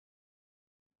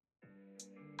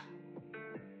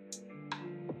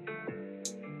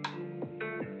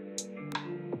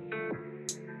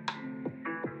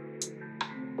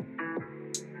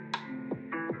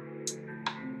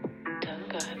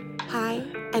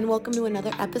and welcome to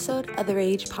another episode of the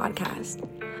Rage Podcast.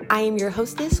 I am your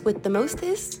hostess with the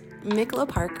mostest, Mikla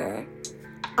Parker.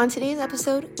 On today's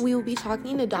episode, we will be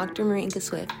talking to Dr. Marinka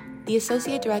Swift, the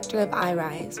Associate Director of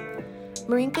iRise.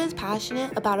 Marinka is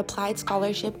passionate about applied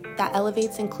scholarship that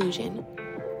elevates inclusion.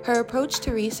 Her approach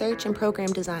to research and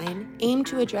program design aim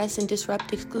to address and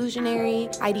disrupt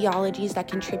exclusionary ideologies that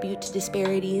contribute to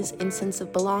disparities in sense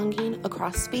of belonging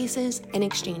across spaces and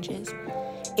exchanges.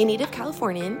 A native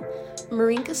Californian,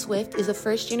 Marinka Swift is a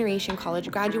first-generation college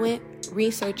graduate,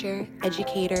 researcher,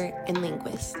 educator, and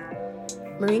linguist.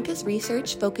 Marinka's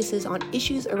research focuses on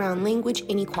issues around language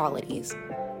inequalities.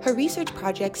 Her research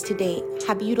projects to date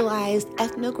have utilized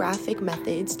ethnographic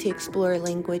methods to explore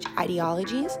language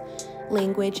ideologies,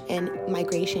 language and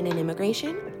migration and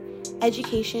immigration,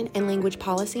 education and language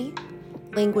policy,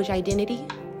 language identity,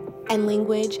 and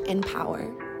language and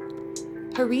power.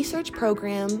 Her research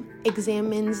program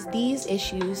examines these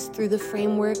issues through the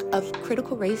framework of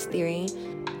critical race theory,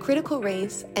 critical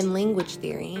race and language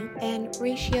theory, and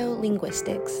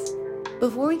ratiolinguistics.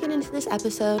 Before we get into this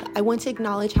episode, I want to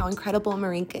acknowledge how incredible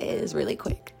Marinka is really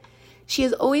quick. She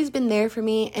has always been there for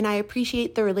me, and I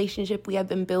appreciate the relationship we have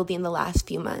been building the last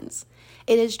few months.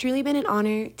 It has truly been an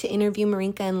honor to interview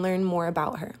Marinka and learn more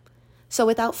about her. So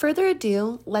without further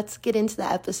ado, let's get into the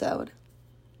episode.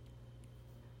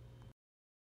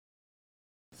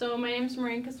 So my name is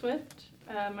Marinka Swift.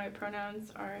 My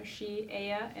pronouns are she,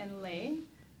 ella, and lei,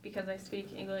 because I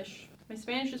speak English. My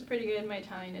Spanish is pretty good. My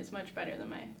Italian is much better than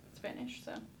my Spanish,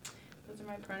 so those are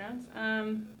my pronouns.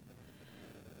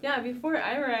 Before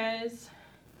iRise,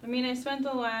 I spent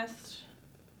the last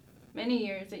many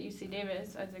years at UC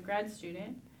Davis as a grad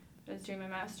student. I was doing my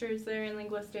master's there in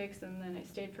linguistics, and then I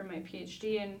stayed for my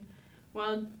PhD, and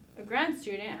while a grad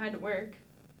student, I had to work,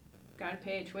 got to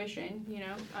pay tuition,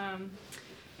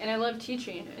 and I love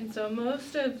teaching, and so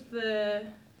that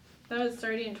was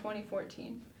starting in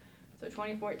 2014. So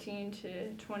 2014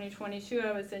 to 2022,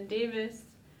 I was in Davis,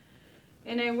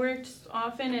 and I worked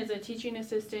often as a teaching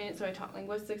assistant, so I taught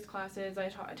linguistics classes, I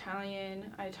taught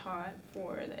Italian, I taught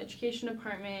for the education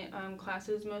department,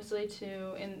 classes mostly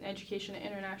in education and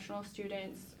international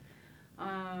students,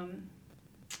 about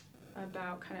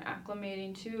kind of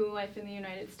acclimating to life in the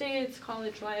United States,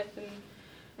 college life,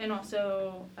 and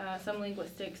also some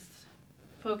linguistics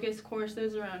focused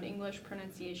courses around English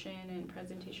pronunciation and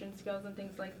presentation skills and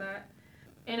things like that.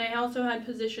 And I also had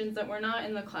positions that were not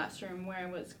in the classroom, where I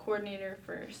was coordinator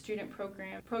for student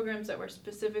programs that were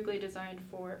specifically designed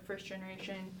for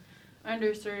first-generation,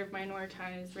 underserved,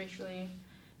 minoritized, racially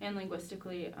and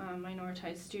linguistically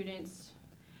minoritized students.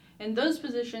 And those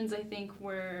positions, I think,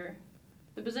 were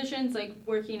the positions like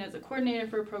working as a coordinator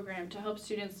for a program to help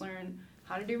students learn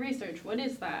how to do research, what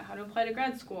is that, how to apply to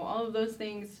grad school, all of those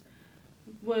things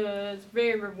was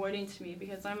very rewarding to me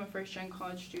because I'm a first-gen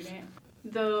college student.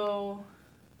 Though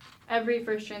every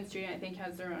first-gen student, I think,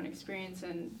 has their own experience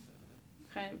and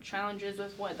kind of challenges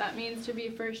with what that means to be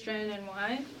first-gen and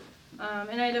why.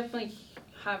 And I definitely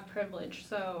have privilege.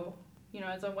 So,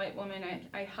 as a white woman,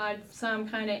 I had some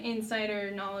kind of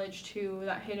insider knowledge to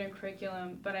that hidden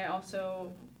curriculum, but I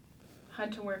also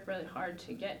had to work really hard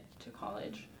to get to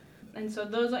college. And so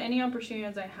any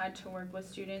opportunities I had to work with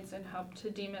students and help to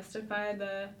demystify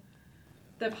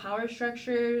the power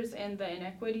structures and the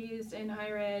inequities in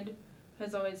higher ed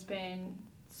has always been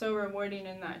so rewarding,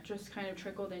 and that just kind of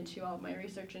trickled into all of my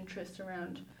research interests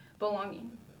around belonging.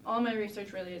 All my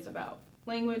research really is about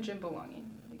language and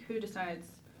belonging. Like, who decides,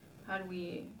 how do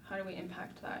we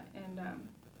impact that?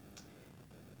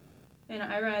 And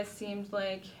iRise seemed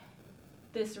like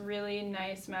this really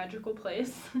nice, magical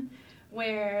place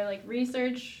where like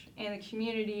research and the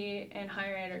community and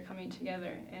higher ed are coming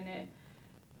together. And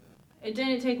it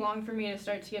didn't take long for me to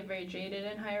start to get very jaded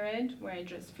in higher ed, where I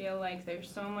just feel like there's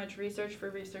so much research for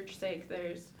research's sake.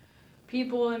 There's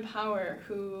people in power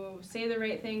who say the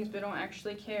right things but don't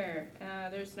actually care.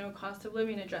 There's no cost of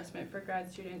living adjustment for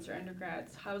grad students or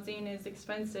undergrads. Housing is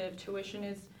expensive. Tuition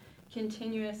is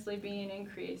continuously being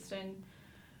increased.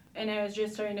 And I was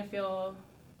just starting to feel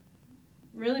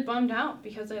really bummed out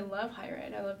because I love higher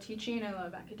ed. I love teaching, I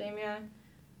love academia,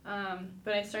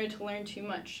 but I started to learn too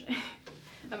much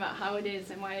about how it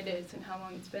is and why it is and how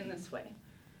long it's been this way.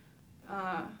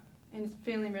 And it's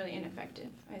feeling really ineffective,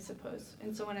 I suppose.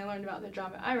 And so when I learned about the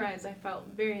job at iRise, I felt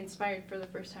very inspired for the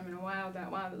first time in a while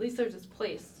that, wow, at least there's this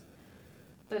place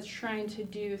that's trying to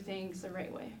do things the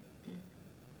right way.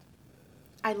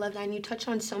 I love that, and you touched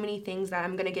on so many things that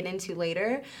I'm going to get into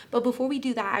later. But before we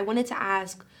do that, I wanted to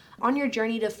ask, on your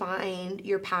journey to find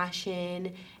your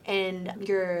passion and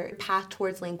your path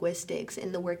towards linguistics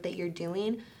and the work that you're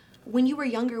doing, when you were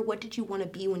younger, what did you want to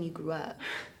be when you grew up?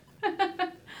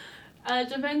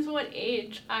 Depends what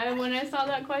age. When I saw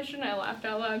that question, I laughed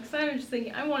out loud because I was just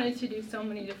thinking I wanted to do so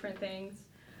many different things.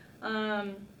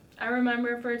 I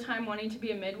remember for a time wanting to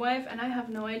be a midwife, and I have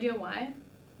no idea why.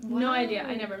 Wow. No idea.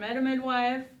 I never met a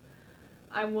midwife.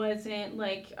 I wasn't,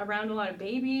 like, around a lot of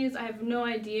babies. I have no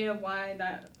idea why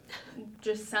that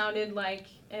just sounded like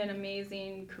an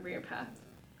amazing career path.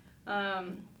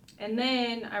 And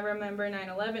then I remember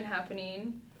 9/11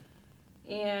 happening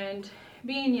and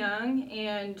being young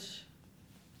and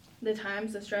the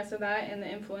times, the stress of that, and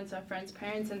the influence of friends'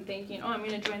 parents, and thinking, I'm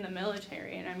going to join the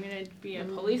military and I'm going to be a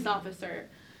police officer.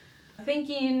 I think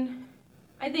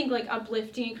like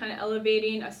uplifting, kind of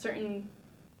elevating a certain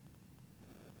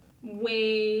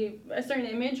way, a certain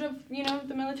image of,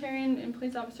 the military and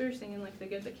police officers, seeing like the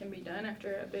good that can be done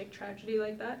after a big tragedy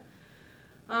like that.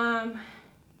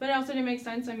 But it also didn't make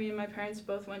sense. I mean, my parents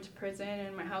both went to prison,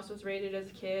 and my house was raided as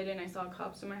a kid, and I saw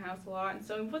cops in my house a lot, and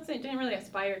so I didn't really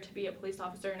aspire to be a police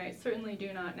officer, and I certainly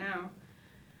do not now.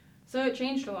 So it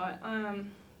changed a lot.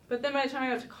 But then by the time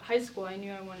I got to high school, I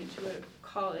knew I wanted to go to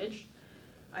college.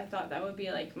 I thought that would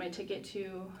be like my ticket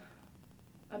to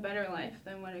a better life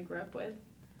than what I grew up with.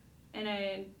 And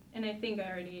I think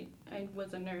I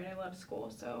was a nerd. I loved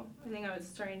school, so I think I was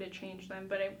starting to change then.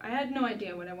 But I had no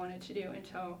idea what I wanted to do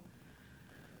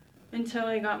until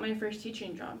I got my first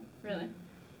teaching job, really.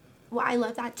 Well, I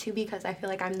love that too, because I feel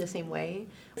like I'm the same way.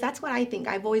 That's what I think.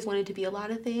 I've always wanted to be a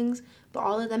lot of things, but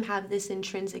all of them have this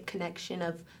intrinsic connection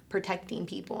of protecting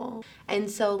people. And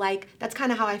so, like, that's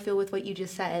kind of how I feel with what you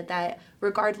just said, that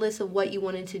regardless of what you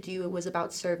wanted to do, it was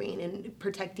about serving and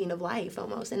protecting of life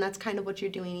almost. And that's kind of what you're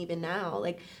doing even now.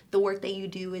 Like, the work that you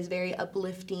do is very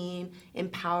uplifting,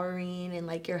 empowering, and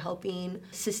like you're helping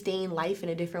sustain life in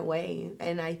a different way.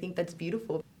 And I think that's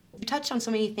beautiful. You touched on so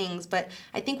many things, but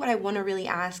I think what I want to really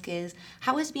ask is,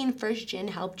 how has being first gen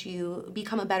helped you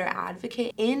become a better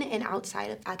advocate in and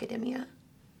outside of academia?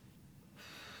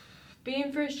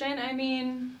 Being first gen, I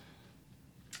mean,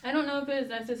 I don't know if it was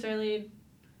necessarily,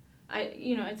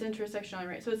 it's intersectional,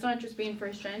 right? So it's not just being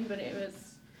first gen, but it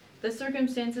was the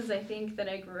circumstances, I think, that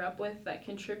I grew up with that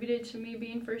contributed to me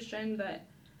being first gen that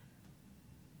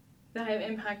have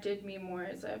impacted me more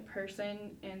as a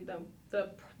person and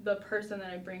the person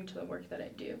that I bring to the work that I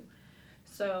do.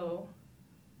 So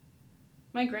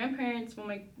my grandparents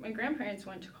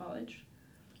went to college,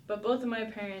 but both of my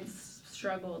parents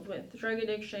struggled with drug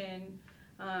addiction,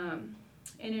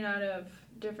 in and out of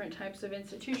different types of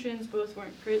institutions. Both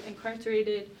weren't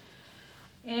incarcerated,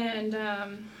 and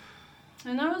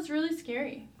that was really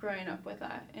scary growing up with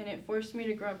that, and it forced me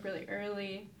to grow up really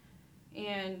early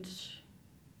and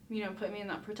put me in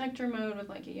that protector mode with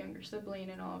like a younger sibling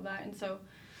and all of that. And so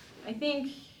I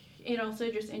think it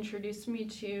also just introduced me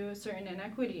to certain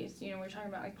inequities. We're talking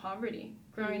about like poverty.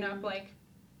 Growing up, like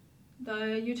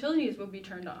the utilities would be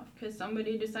turned off because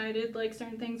somebody decided like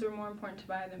certain things were more important to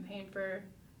buy than paying for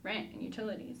rent and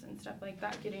utilities and stuff like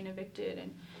that, getting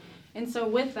evicted. And so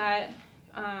with that,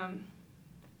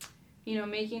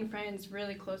 making friends,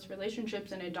 really close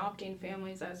relationships, and adopting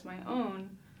families as my own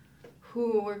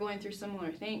who were going through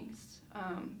similar things,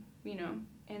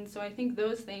 and so I think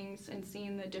those things, and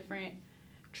seeing the different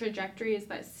trajectories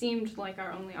that seemed like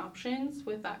our only options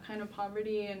with that kind of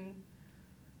poverty, and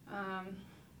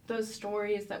those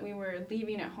stories that we were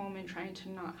leaving at home and trying to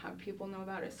not have people know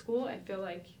about at school, I feel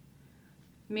like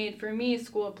made for me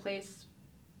school a place,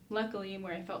 luckily,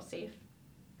 where I felt safe.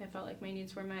 I felt like my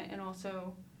needs were met, and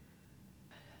also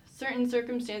certain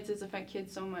circumstances affect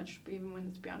kids so much, even when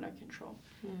it's beyond our control.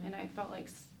 And I felt like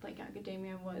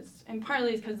academia was, and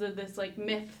partly because of this like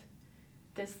myth,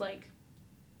 this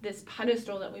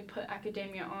pedestal that we put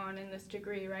academia on, and this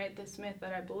degree, right? This myth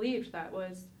that I believed that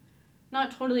was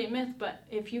not totally a myth, but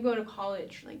if you go to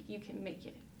college, like, you can make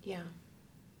it. Yeah.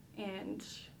 And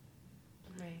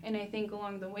I think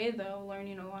along the way, though,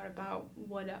 learning a lot about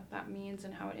what that means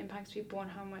and how it impacts people and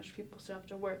how much people still have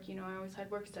to work. I always had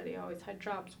work study. I always had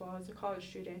jobs while I was a college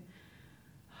student.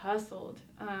 Hustled.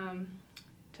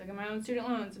 Took my own student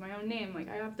loans in my own name. Like,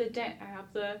 I have the debt. I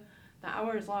have the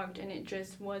hours logged, and it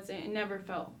just wasn't, it never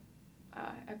felt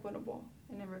equitable.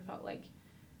 It never felt like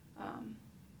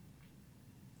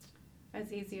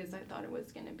as easy as I thought it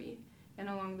was going to be. And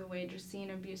along the way, just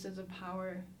seeing abuses of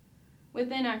power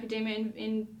within academia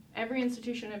in every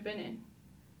institution I've been in.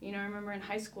 I remember in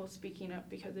high school speaking up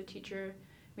because a teacher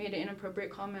made an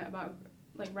inappropriate comment about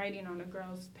like writing on a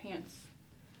girl's pants.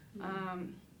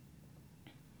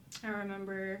 I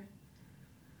remember,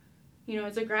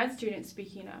 as a grad student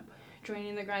speaking up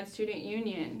joining the grad student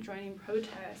union, joining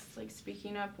protests, like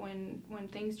speaking up when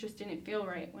things just didn't feel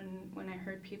right, when I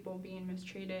heard people being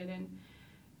mistreated. And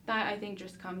that, I think,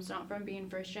 just comes not from being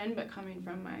first gen, but coming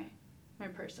from my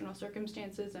personal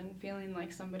circumstances and feeling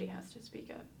like somebody has to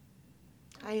speak up.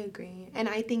 I agree. And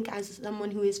I think as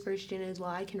someone who is first gen as well,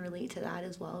 I can relate to that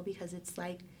as well, because it's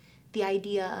like the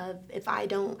idea of, if I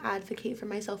don't advocate for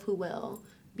myself, who will?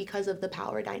 Because of the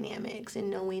power dynamics, and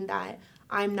knowing that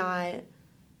I'm not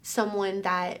someone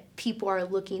that people are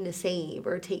looking to save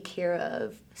or take care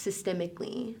of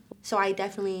systemically. So I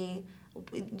definitely,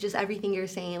 just everything you're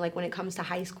saying, like when it comes to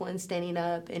high school and standing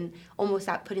up and almost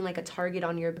that putting like a target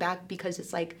on your back, because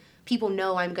it's like people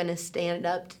know I'm going to stand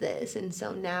up to this. And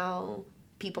so now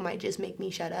people might just make me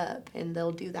shut up, and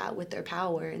they'll do that with their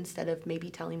power instead of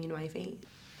maybe telling me to my face.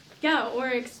 Yeah,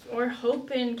 or hope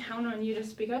and count on you to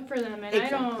speak up for them. And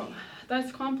exactly.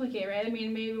 That's complicated, right? I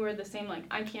mean, maybe we're the same, like,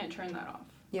 I can't turn that off.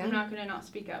 Yeah. I'm not going to not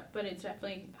speak up. But it's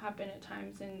definitely happened at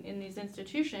times in these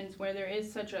institutions where there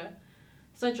is such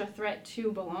a threat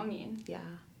to belonging. Yeah.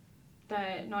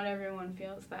 That not everyone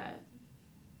feels that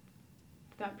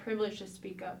privilege to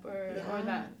speak up, or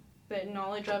that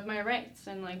knowledge of my rights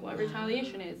and, like, what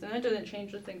retaliation is. And that doesn't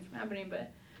change the things from happening,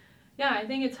 but yeah, I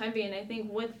think it's heavy. And I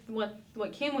think with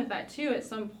what came with that too at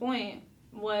some point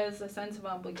was a sense of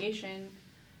obligation.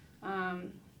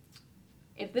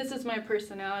 If this is my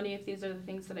personality, if these are the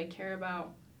things that I care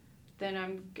about, then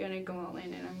I'm going to go all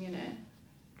in, and I'm going to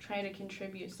try to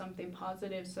contribute something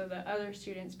positive so that other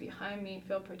students behind me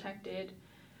feel protected,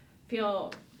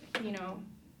 feel,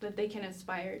 that they can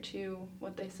aspire to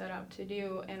what they set out to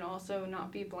do, and also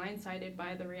not be blindsided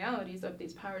by the realities of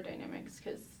these power dynamics,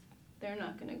 because they're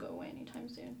not going to go away anytime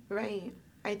soon. Right.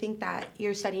 I think that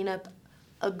you're setting up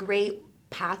a great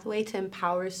pathway to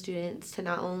empower students to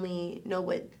not only know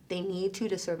what they need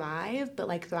to survive, but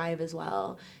like thrive as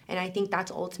well. And I think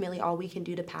that's ultimately all we can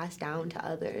do to pass down to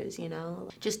others,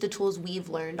 just the tools we've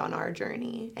learned on our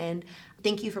journey. And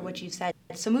thank you for what you said.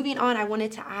 So moving on, I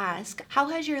wanted to ask, how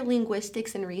has your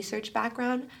linguistics and research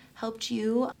background helped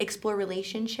you explore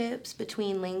relationships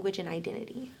between language and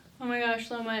identity? Oh my gosh,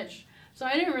 so much. So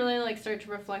I didn't really start to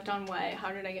reflect on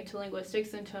how did I get to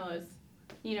linguistics until I was,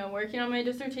 working on my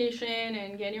dissertation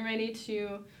and getting ready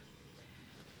to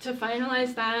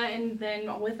finalize that. And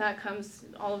then with that comes,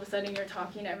 all of a sudden you're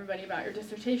talking to everybody about your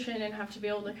dissertation and have to be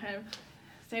able to kind of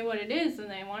say what it is, and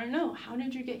they want to know, how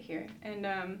did you get here? And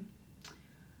I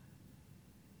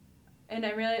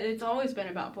realized it's always been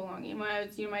about belonging. When I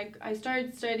was, I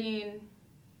started studying,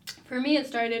 for me it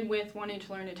started with wanting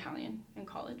to learn Italian in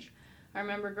college. I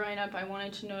remember growing up, I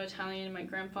wanted to know Italian. My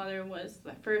grandfather was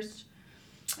the first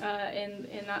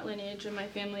in that lineage of my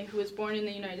family who was born in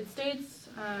the United States.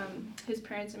 His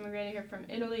parents immigrated here from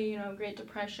Italy, Great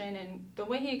Depression. And the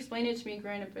way he explained it to me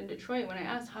growing up in Detroit, when I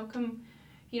asked, how come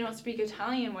you don't speak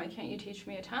Italian? Why can't you teach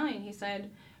me Italian? He said,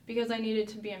 because I needed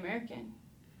to be American.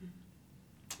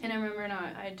 And I remember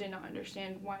I did not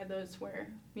understand why those were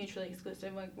mutually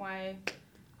exclusive. Like, why,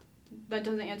 that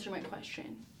doesn't answer my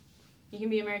question. You can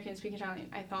be American and speak Italian,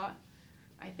 I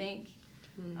think.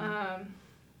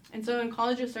 And so in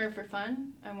college it started for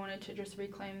fun. I wanted to just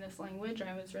reclaim this language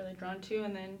I was really drawn to,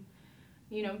 and then,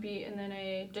 and then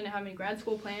I didn't have any grad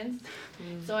school plans.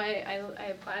 So I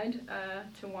applied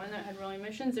to one that had rolling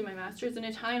admissions in my master's in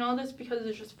Italian, all this because it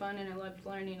was just fun and I loved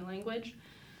learning a language.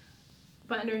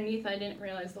 But underneath, I didn't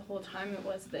realize the whole time it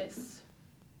was this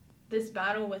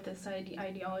battle with this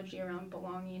ideology around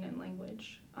belonging and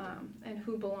language, and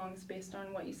who belongs based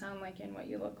on what you sound like and what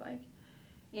you look like.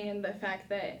 And the fact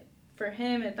that for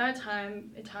him at that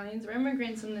time, Italians were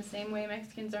immigrants in the same way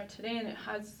Mexicans are today, and it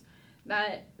has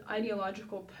that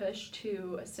ideological push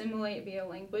to assimilate via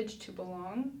language to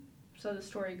belong, so the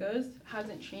story goes,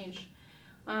 hasn't changed.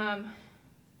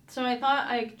 So I thought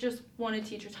I just want to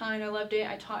teach Italian. I loved it.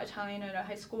 I taught Italian at a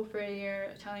high school for a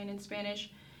year, Italian and Spanish,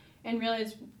 and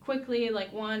realized quickly,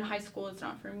 high school is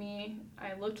not for me.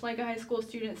 I looked like a high school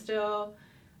student still,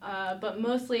 but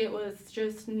mostly it was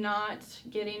just not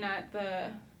getting at the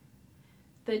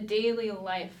daily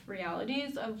life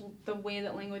realities of the way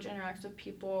that language interacts with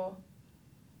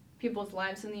people's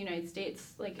lives in the United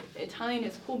States. Italian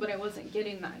is cool, but I wasn't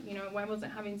getting that. I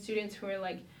wasn't having students who are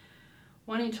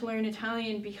wanting to learn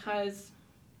Italian because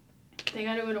they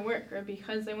got to go to work, or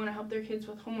because they want to help their kids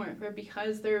with homework, or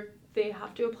because they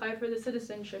have to apply for the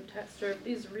citizenship test, or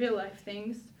these real life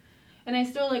things. And I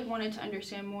still wanted to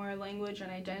understand more language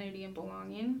and identity and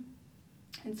belonging.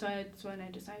 And so that's when I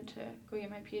decided to go get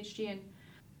my PhD.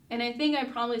 And I think I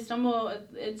probably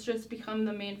it's just become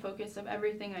the main focus of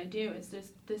everything I do, is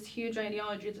this huge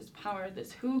ideology, this power,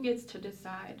 this who gets to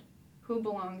decide who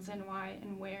belongs and why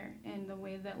and where, and the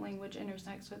way that language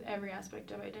intersects with every aspect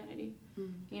of identity.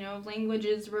 Language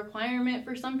is a requirement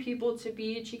for some people to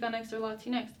be Chicanx or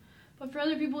Latinx, but for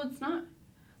other people it's not.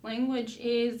 Language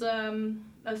is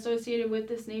associated with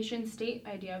this nation-state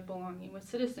idea of belonging, with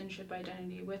citizenship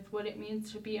identity, with what it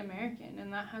means to be American,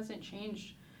 and that hasn't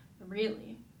changed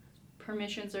really.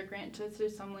 Permissions are granted to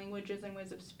some languages and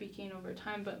ways of speaking over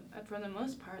time, but for the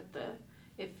most part,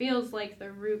 it feels like the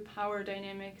root power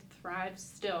dynamic thrives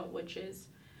still, which is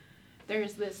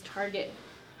there's this target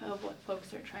of what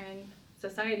folks are trying,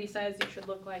 society says you should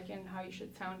look like and how you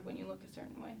should sound when you look a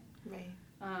certain way. Right.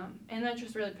 And that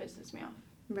just really pisses me off.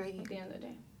 Right. At the end of the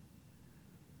day.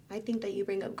 I think that you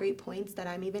bring up great points that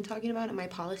I'm even talking about in my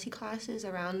policy classes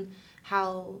around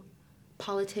how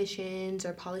politicians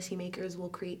or policymakers will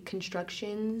create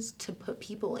constructions to put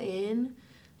people in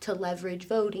to leverage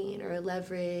voting or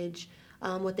leverage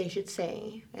what they should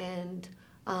say. And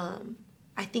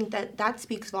I think that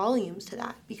speaks volumes to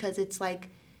that, because it's like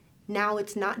now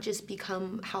it's not just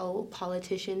become how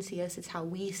politicians see us, it's how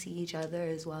we see each other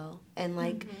as well. And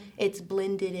like it's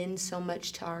blended in so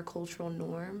much to our cultural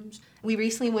norms. We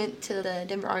recently went to the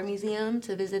Denver Art Museum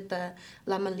to visit the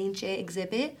La Malinche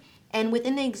exhibit. And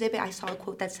within the exhibit, I saw a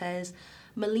quote that says,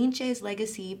 Malinche's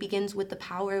legacy begins with the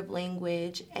power of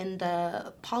language and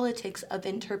the politics of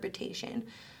interpretation.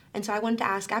 And so I wanted to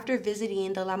ask, after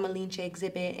visiting the La Malinche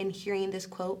exhibit and hearing this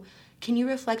quote, can you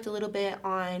reflect a little bit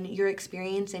on your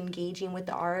experience engaging with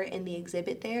the art and the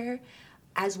exhibit there,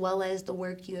 as well as the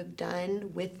work you have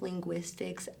done with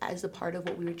linguistics as a part of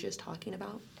what we were just talking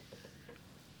about?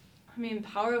 I mean,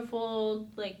 powerful,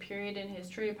 period in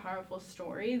history, a powerful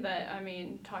story that,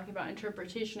 talking about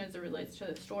interpretation as it relates to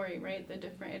the story, right? The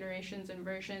different iterations and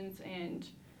versions and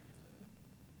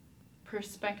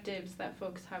perspectives that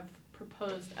folks have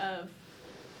proposed of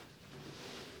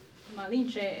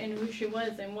Malinche and who she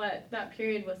was and what that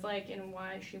period was like and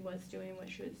why she was doing what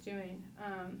she was doing.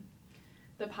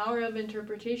 The power of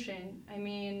interpretation,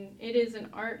 it is an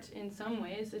art in some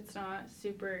ways. It's not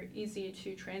super easy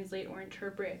to translate or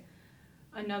interpret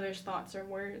another's thoughts or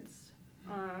words.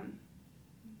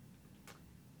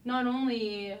 Not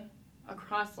only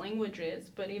across languages,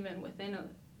 but even within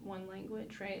one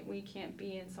language, right? We can't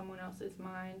be in someone else's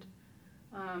mind.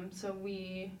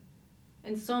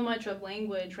 And so much of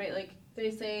language, right? Like they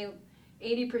say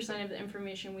 80% of the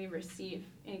information we receive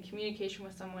in communication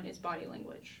with someone is body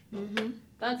language. Mm-hmm.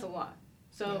 That's a lot.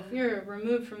 So if you're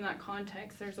removed from that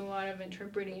context, there's a lot of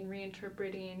interpreting,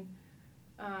 reinterpreting,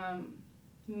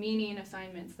 meaning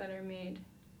assignments that are made.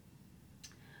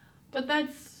 But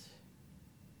that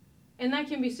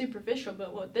can be superficial,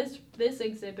 but what this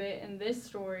exhibit and this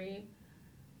story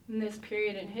and this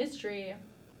period in history,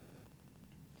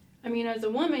 as a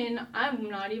woman, I'm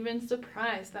not even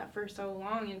surprised that for so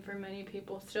long and for many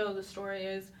people still the story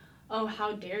is, oh,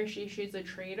 how dare she, she's a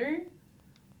traitor.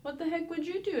 What the heck would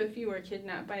you do if you were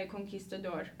kidnapped by a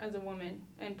conquistador as a woman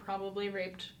and probably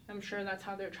raped? I'm sure that's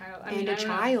how their child... a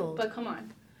child. But come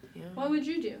on. Yeah. What would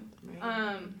you do?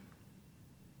 Right.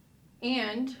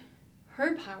 And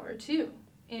her power, too,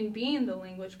 in being the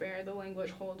language bearer, the language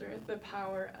holder, the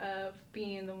power of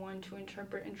being the one to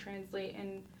interpret and translate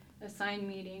and assign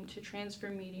meaning, to transfer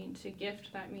meaning, to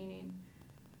gift that meaning.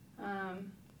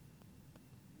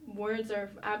 Words are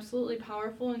absolutely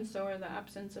powerful, and so are the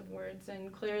absence of words.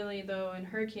 And clearly, though, in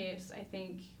her case, I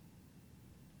think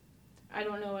I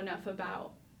don't know enough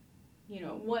about,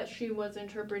 what she was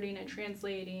interpreting and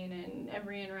translating and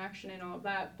every interaction and all of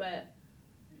that, but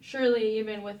surely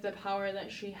even with the power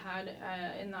that she had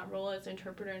in that role as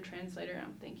interpreter and translator, I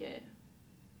don't think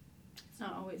it's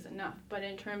not always enough. But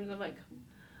in terms of,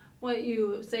 what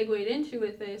you segued into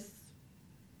with this,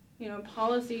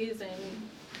 policies and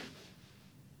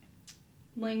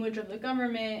language of the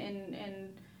government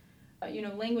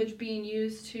and language being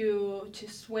used to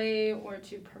sway or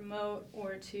to promote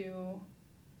or to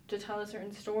tell a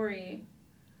certain story,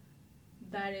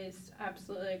 that is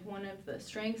absolutely one of the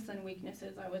strengths and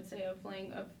weaknesses, I would say, of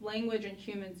language and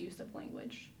humans' use of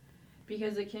language,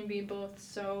 because it can be both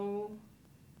so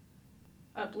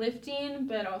uplifting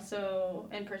but also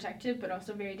and protective, but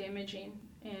also very damaging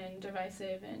and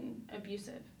divisive and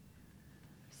abusive.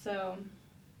 So,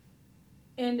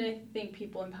 and I think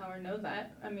people in power know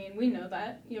that. We know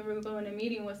that. You ever go in a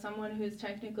meeting with someone who's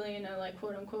technically in a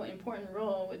quote unquote important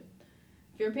role, if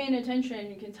you're paying attention,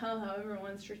 you can tell how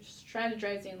everyone's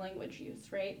strategizing language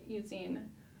use, right? Using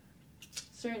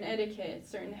certain etiquette,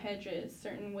 certain hedges,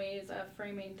 certain ways of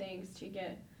framing things to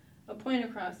get a point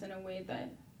across in a way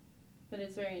that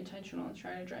is very intentional and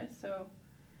strategized. So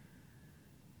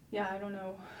yeah, I don't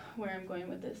know where I'm going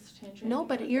with this tangent. No,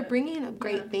 but you're bringing up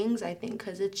great things, I think,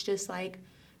 because it's just like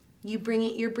you're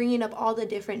bringing up all the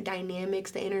different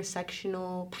dynamics, the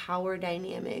intersectional power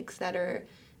dynamics that are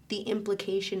the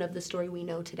implication of the story we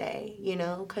know today, you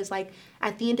know? Because, like,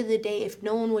 at the end of the day, if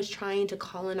no one was trying to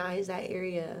colonize that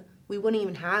area, we wouldn't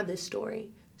even have this story.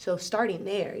 So starting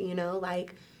there, you know,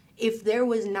 like, if there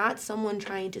was not someone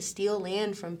trying to steal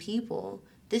land from people,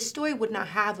 this story would not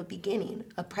have a beginning,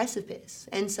 a precipice.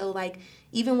 And so, like,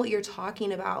 even what you're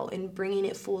talking about and bringing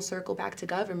it full circle back to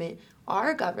government,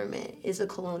 our government is a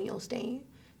colonial state.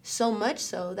 So much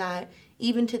so that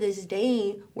even to this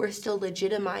day, we're still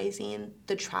legitimizing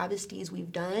the travesties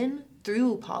we've done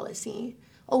through policy.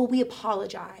 Oh, well, we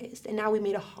apologized, and now we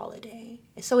made a holiday,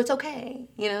 so it's okay,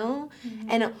 you know?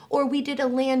 And or we did a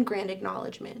land grant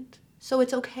acknowledgement, so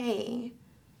it's okay.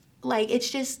 Like,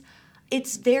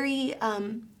 it's very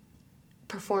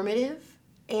performative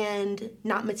and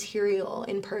not material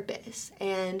in purpose.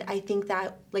 And I think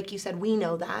that, like you said, we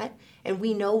know that, and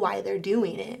we know why they're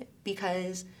doing it,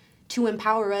 because to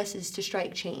empower us is to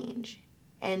strike change.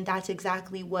 And that's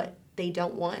exactly what they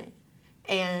don't want.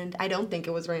 And I don't think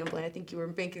it was rambling. I think you were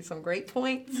making some great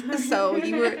points. So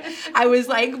I was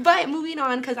like, but moving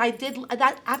on, because I did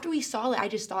that after we saw it, I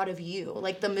just thought of you.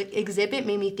 Like, the exhibit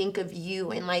made me think of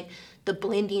you and, like, the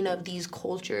blending of these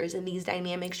cultures and these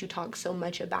dynamics you talk so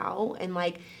much about. And,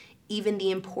 like, even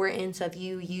the importance of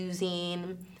you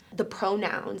using the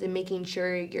pronouns and making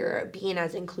sure you're being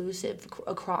as inclusive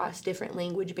across different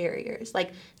language barriers,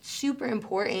 like, super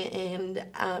important. And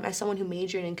as someone who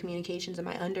majored in communications in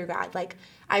my undergrad, like,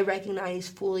 I recognize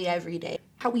fully every day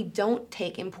how we don't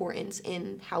take importance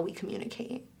in how we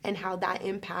communicate and how that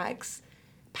impacts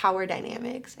power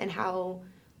dynamics, and how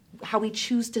we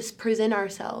choose to present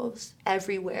ourselves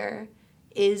everywhere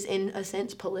is, in a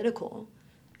sense, political.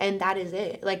 And that is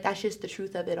it. Like, that's just the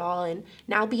truth of it all. And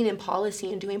now being in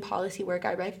policy and doing policy work,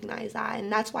 I recognize that.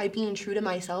 And that's why being true to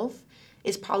myself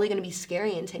is probably going to be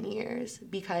scary in 10 years,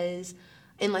 because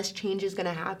unless change is going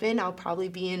to happen, I'll probably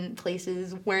be in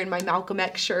places wearing my Malcolm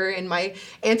X shirt and my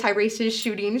anti-racist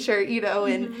shooting shirt, you know,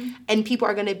 and people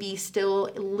are going to be still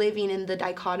living in the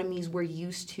dichotomies we're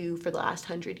used to for the last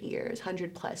 100 years,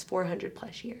 100 plus, 400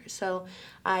 plus years. So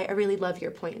I really love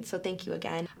your point. So thank you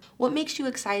again. What makes you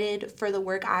excited for the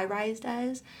work iRise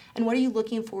does? And what are you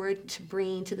looking forward to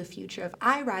bringing to the future of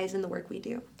iRise and the work we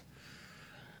do?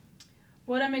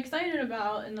 What I'm excited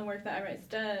about in the work that iRise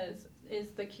does is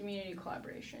the community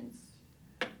collaborations.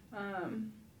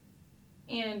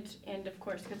 And of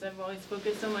course, because I've always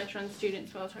focused so much on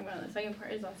students, what I was talking about in the second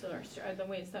part is also are the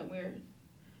ways that we're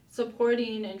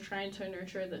supporting and trying to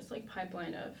nurture this, like,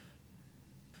 pipeline of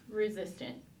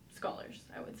resistant scholars,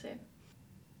 I would say.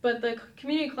 But the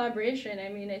community collaboration, I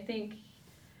mean, I think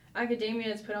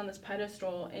academia is put on this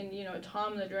pedestal, and, you know,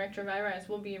 Tom, the director of iRise,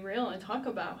 will be real and talk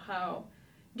about how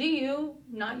DU,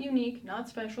 not unique, not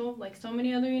special, like so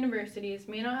many other universities,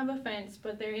 may not have a fence,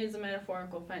 but there is a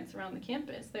metaphorical fence around the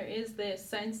campus. There is this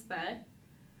sense that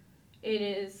it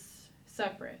is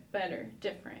separate, better,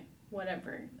 different,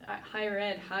 whatever. Higher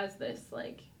ed has this,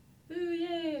 like, ooh,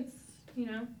 yay, it's, you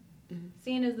know,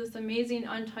 seen as this amazing,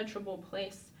 untouchable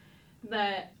place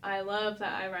that I love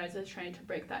that iRise is trying to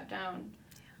break that down.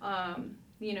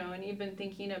 You know, and even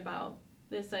thinking about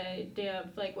this idea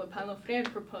of, like, what Paulo Freire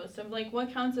proposed of, like,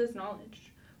 what counts as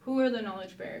knowledge? Who are the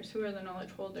knowledge bearers? Who are the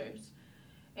knowledge holders?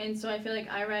 And so I feel like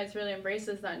iRise really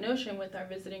embraces that notion with our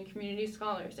visiting community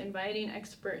scholars, inviting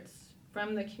experts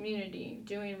from the community,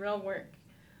 doing real work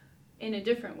in a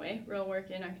different way. Real work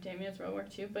in academia is real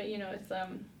work too, but, you know, it's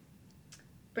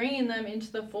bringing them into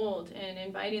the fold and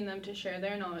inviting them to share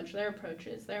their knowledge, their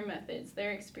approaches, their methods,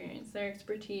 their experience, their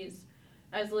expertise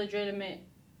as legitimate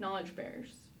knowledge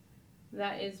bearers.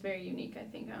 That is very unique, I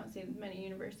think. I don't see many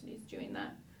universities doing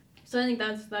that. So I think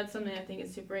that's something I think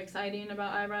is super exciting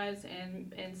about iRise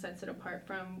and sets it apart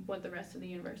from what the rest of the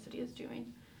university is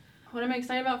doing. What I'm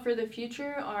excited about for the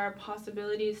future are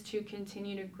possibilities to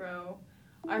continue to grow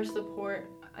our support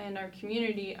and our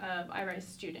community of iRise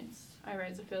students,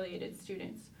 iRise affiliated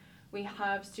students. We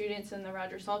have students in the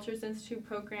Roger Salters Institute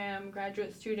program,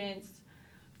 graduate students.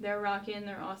 They're rocking,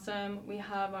 they're awesome. We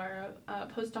have our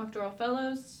postdoctoral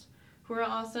fellows who are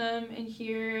awesome in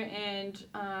here, and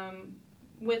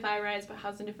with iRise, but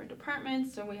housed in different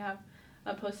departments. So we have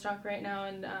a postdoc right now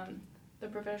in the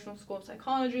Professional School of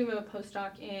Psychology. We have a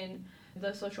postdoc in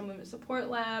the Social Movement Support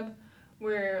Lab.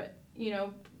 We're, you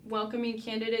know, welcoming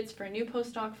candidates for new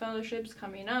postdoc fellowships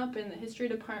coming up in the history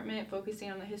department,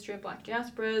 focusing on the history of Black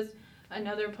diasporas.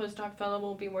 Another postdoc fellow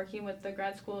will be working with the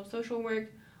Grad School of Social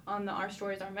Work on the Our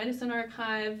Stories, Our Medicine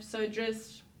archive. So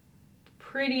just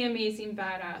pretty amazing,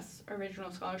 badass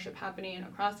original scholarship happening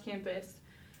across campus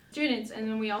students. And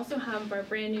then we also have our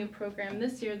brand new program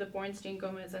this year, the Bornstein,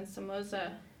 Gomez, and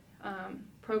Somoza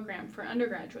program for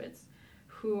undergraduates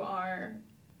who are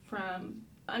from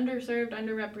underserved,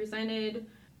 underrepresented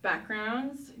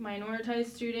backgrounds, minoritized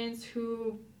students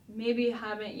who maybe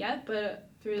haven't yet, but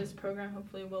through this program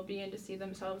hopefully will begin to see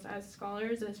themselves as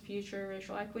scholars, as future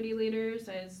racial equity leaders,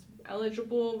 as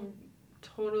eligible,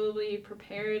 totally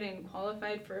prepared and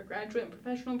qualified for a graduate and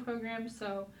professional program.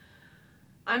 So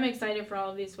I'm excited for all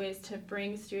of these ways to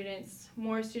bring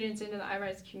more students into the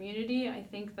iRise community. I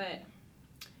think that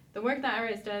the work that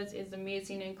iRise does is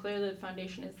amazing, and clearly the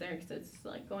foundation is there because it's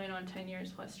like going on 10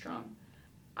 years plus strong.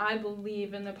 I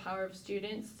believe in the power of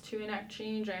students to enact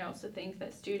change. I also think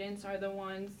that students are the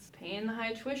ones paying the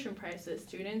high tuition prices.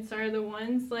 Students are the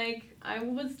ones, like, I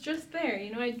was just there,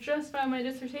 I just filed my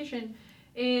dissertation,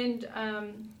 and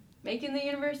making the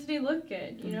university look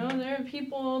good. There are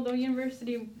people the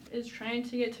university is trying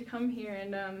to get to come here,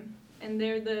 and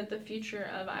they're the future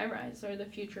of iRise, or the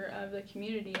future of the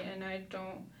community, and I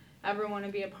don't ever want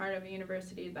to be a part of a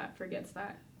university that forgets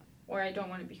that, or I don't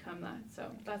want to become that.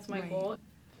 So that's my goal.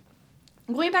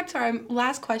 Going back to our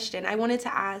last question, I wanted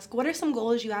to ask, what are some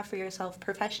goals you have for yourself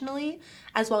professionally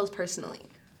as well as personally?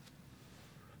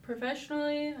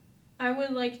 Professionally, I'd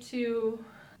like to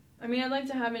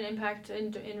have an impact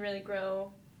and really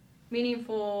grow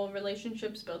meaningful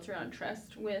relationships built around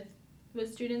trust with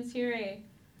students here.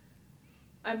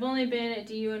 I've only been at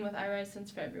DU and with iRise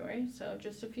since February, so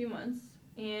just a few months.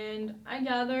 And I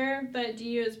gather that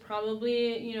DU is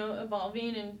probably,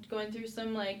 evolving and going through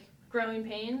some, growing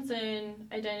pains and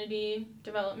identity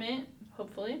development,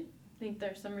 hopefully. I think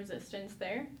there's some resistance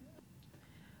there.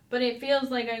 But it feels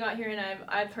like I got here and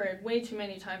I've heard way too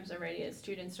many times already that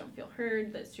students don't feel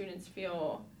heard, that students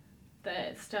feel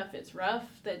that stuff is rough,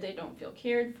 that they don't feel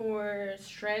cared for,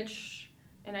 stretched.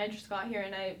 And I just got here,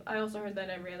 and I also heard that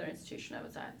every other institution I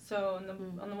was at. So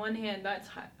on the one hand, that's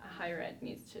higher ed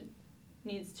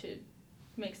needs to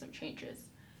make some changes.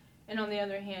 And on the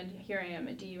other hand, here I am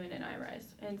at DU and in iRise.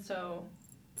 And so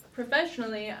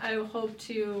professionally, I hope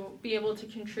to be able to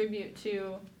contribute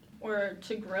to or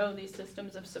to grow these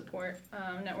systems of support,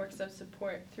 networks of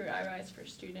support through iRise for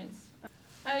students.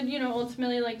 I'd,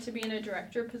 ultimately like to be in a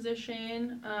director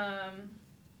position.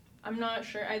 I'm not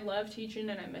sure. I love teaching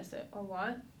and I miss it a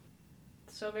lot,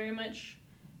 so very much.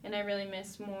 And I really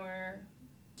miss more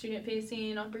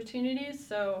student-facing opportunities.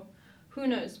 So who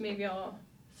knows, maybe I'll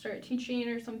start teaching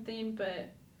or something, but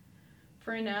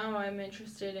for now I'm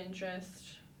interested in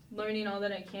just learning all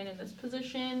that I can in this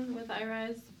position with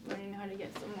iRise, learning how to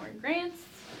get some more grants,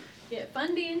 get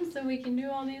funding so we can do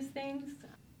all these things,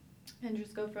 and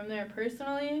just go from there.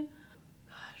 Personally,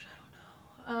 gosh,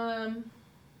 I don't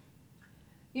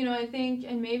know. I think,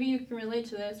 and maybe you can relate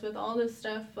to this with all this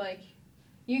stuff,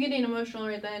 you getting emotional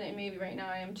right then, and maybe right now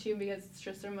I am too because it's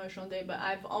just an emotional day, but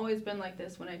I've always been like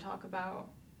this when I talk about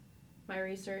my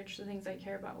research, the things I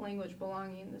care about, language,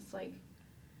 belonging, this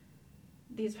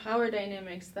these power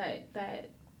dynamics that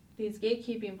these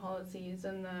gatekeeping policies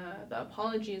and the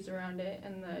apologies around it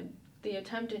and the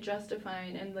attempt at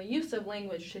justifying and the use of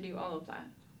language to do all of that.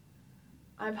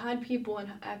 I've had people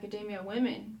in academia,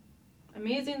 women,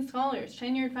 amazing scholars,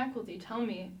 tenured faculty, tell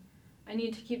me I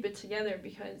need to keep it together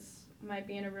because I might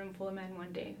be in a room full of men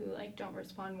one day who don't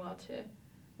respond well to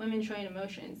women showing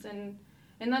emotions. And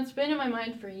that's been in my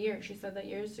mind for years. She said that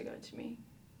years ago to me.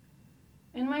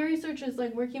 And my research is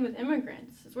working with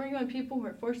immigrants. It's working with people who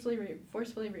are forcefully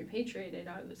repatriated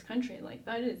out of this country.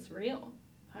 That is real.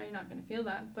 How are you not going to feel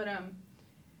that? But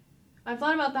I've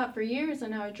thought about that for years,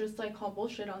 and I would just call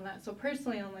bullshit on that. So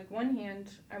personally, on one hand,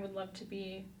 I would love to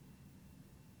become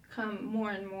more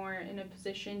and more in a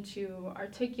position to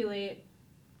articulate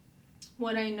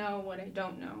what I know, what I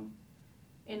don't know,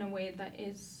 in a way that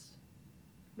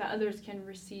others can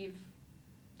receive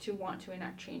to want to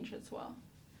enact change as well.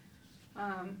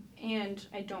 And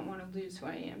I don't want to lose who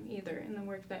I am either in the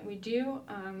work that we do.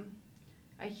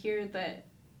 I hear that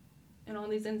in all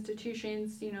these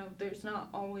institutions, there's not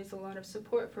always a lot of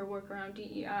support for work around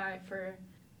DEI, for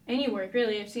any work,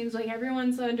 really. It seems like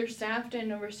everyone's understaffed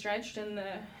and overstretched, and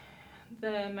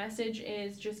the message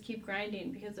is just keep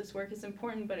grinding because this work is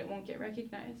important, but it won't get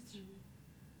recognized.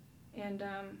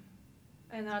 Mm-hmm.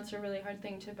 And that's a really hard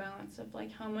thing to balance of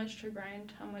how much to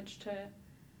grind, how much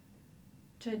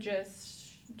to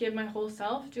just give my whole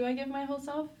self. Do I give my whole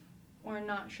self or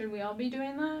not? Should we all be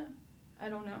doing that? I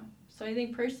don't know. So I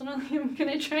think personally I'm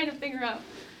going to try to figure out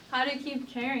how to keep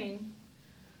caring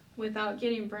without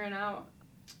getting burnt out,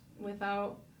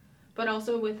 but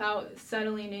also without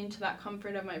settling into that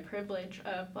comfort of my privilege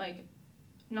of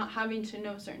not having to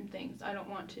know certain things. I don't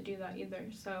want to do that either.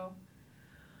 So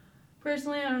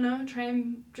personally, I don't know, try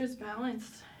and just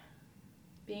balance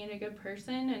being a good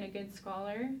person and a good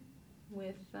scholar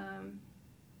with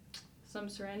some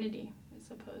serenity, I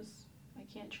suppose. I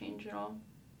can't change it all.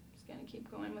 It's going to keep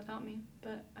going without me.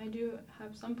 But I do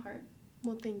have some part.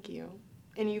 Well, thank you.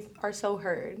 And you are so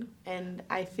heard, and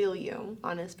I feel you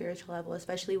on a spiritual level,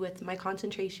 especially with my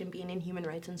concentration being in human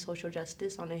rights and social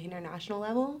justice on an international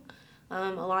level.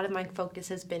 A lot of my focus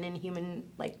has been in human,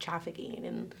 trafficking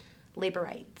and labor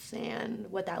rights and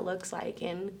what that looks like.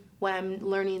 And what I'm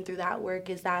learning through that work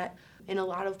is that in a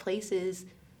lot of places,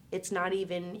 it's not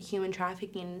even human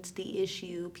trafficking, it's the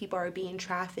issue. People are being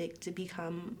trafficked to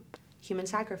become human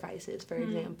sacrifices, for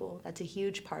example. That's a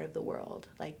huge part of the world,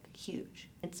 huge.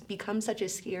 It's become such a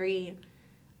scary,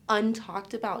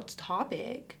 untalked about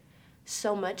topic,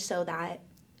 so much so that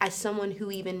as someone who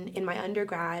even in my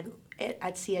undergrad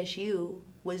at CSU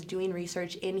was doing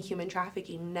research in human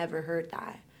trafficking, never heard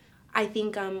that. I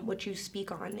think what you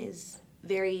speak on is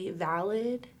very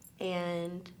valid,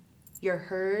 and you're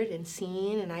heard and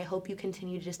seen, and I hope you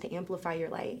continue just to amplify your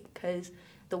light, because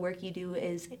the work you do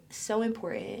is so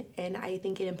important, and I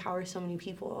think it empowers so many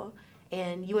people.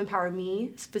 And you empower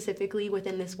me specifically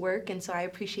within this work, and so I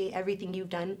appreciate everything you've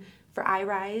done for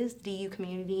iRise, DU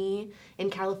community in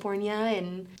California,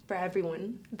 and for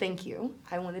everyone. Thank you,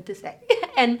 I wanted to say.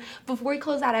 And before we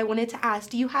close out, I wanted to ask,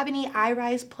 do you have any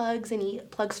iRise plugs, any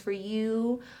plugs for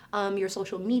you, your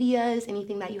social medias,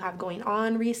 anything that you have going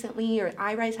on recently or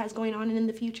iRise has going on in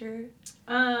the future?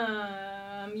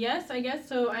 Yes, I guess.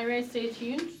 So iRise, stay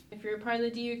tuned. If you're a part of the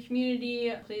DU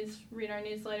community, please read our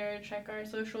newsletter, check our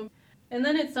social. And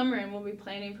then it's summer, and we'll be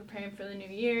preparing for the new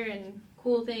year, and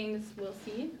cool things we'll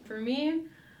see. For me,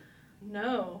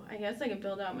 no. I guess I could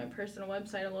build out my personal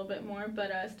website a little bit more,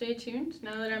 but stay tuned.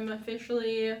 Now that I'm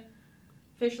officially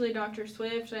Dr.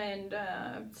 Swift, and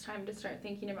it's time to start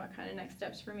thinking about kind of next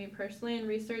steps for me personally and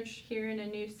research here in a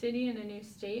new city, in a new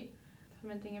state. I've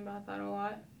been thinking about that a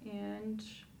lot, and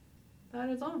that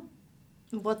is all.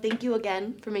 Well, thank you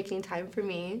again for making time for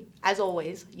me. As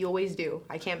always, you always do.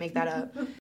 I can't make that up.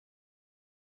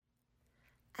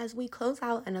 As we close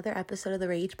out another episode of the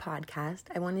Rage podcast,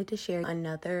 I wanted to share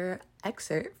another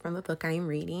excerpt from a book I am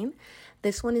reading.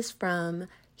 This one is from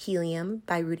Helium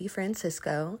by Rudy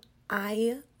Francisco.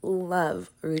 I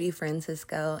love Rudy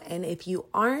Francisco, and if you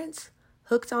aren't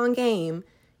hooked on game,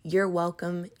 you're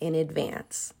welcome in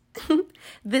advance.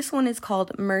 This one is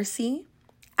called Mercy,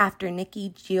 after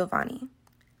Nikki Giovanni.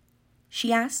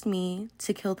 She asked me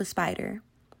to kill the spider.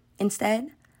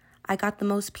 Instead, I got the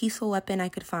most peaceful weapon I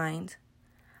could find.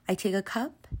 I take a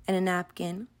cup and a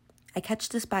napkin. I catch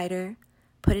the spider,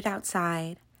 put it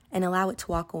outside, and allow it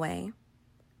to walk away.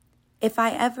 If I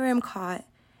ever am caught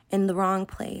in the wrong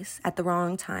place at the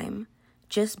wrong time,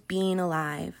 just being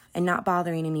alive and not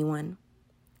bothering anyone,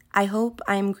 I hope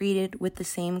I am greeted with the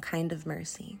same kind of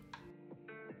mercy.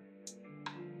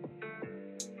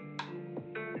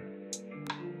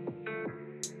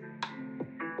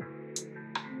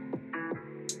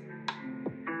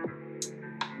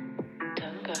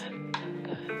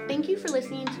 Thank you for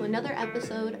listening to another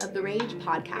episode of the Rage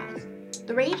Podcast.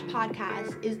 The Rage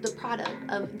Podcast is the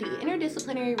product of the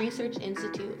Interdisciplinary Research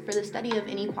Institute for the Study of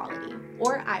Inequality,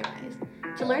 or iRise.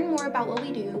 To learn more about what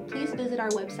we do, please visit our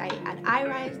website at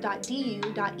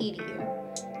irise.du.edu.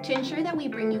 To ensure that we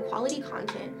bring you quality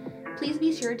content, please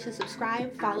be sure to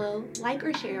subscribe, follow, like,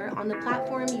 or share on the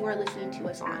platform you are listening to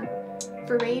us on.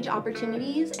 For Rage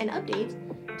opportunities and updates,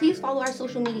 please follow our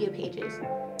social media pages.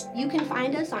 You can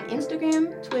find us on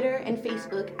Instagram, Twitter, and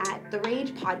Facebook at The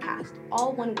Rage Podcast,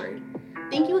 all one word.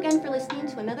 Thank you again for listening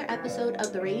to another episode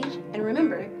of The Rage, and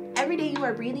remember, every day you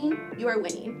are breathing, you are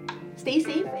winning. Stay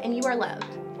safe, and you are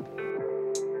loved.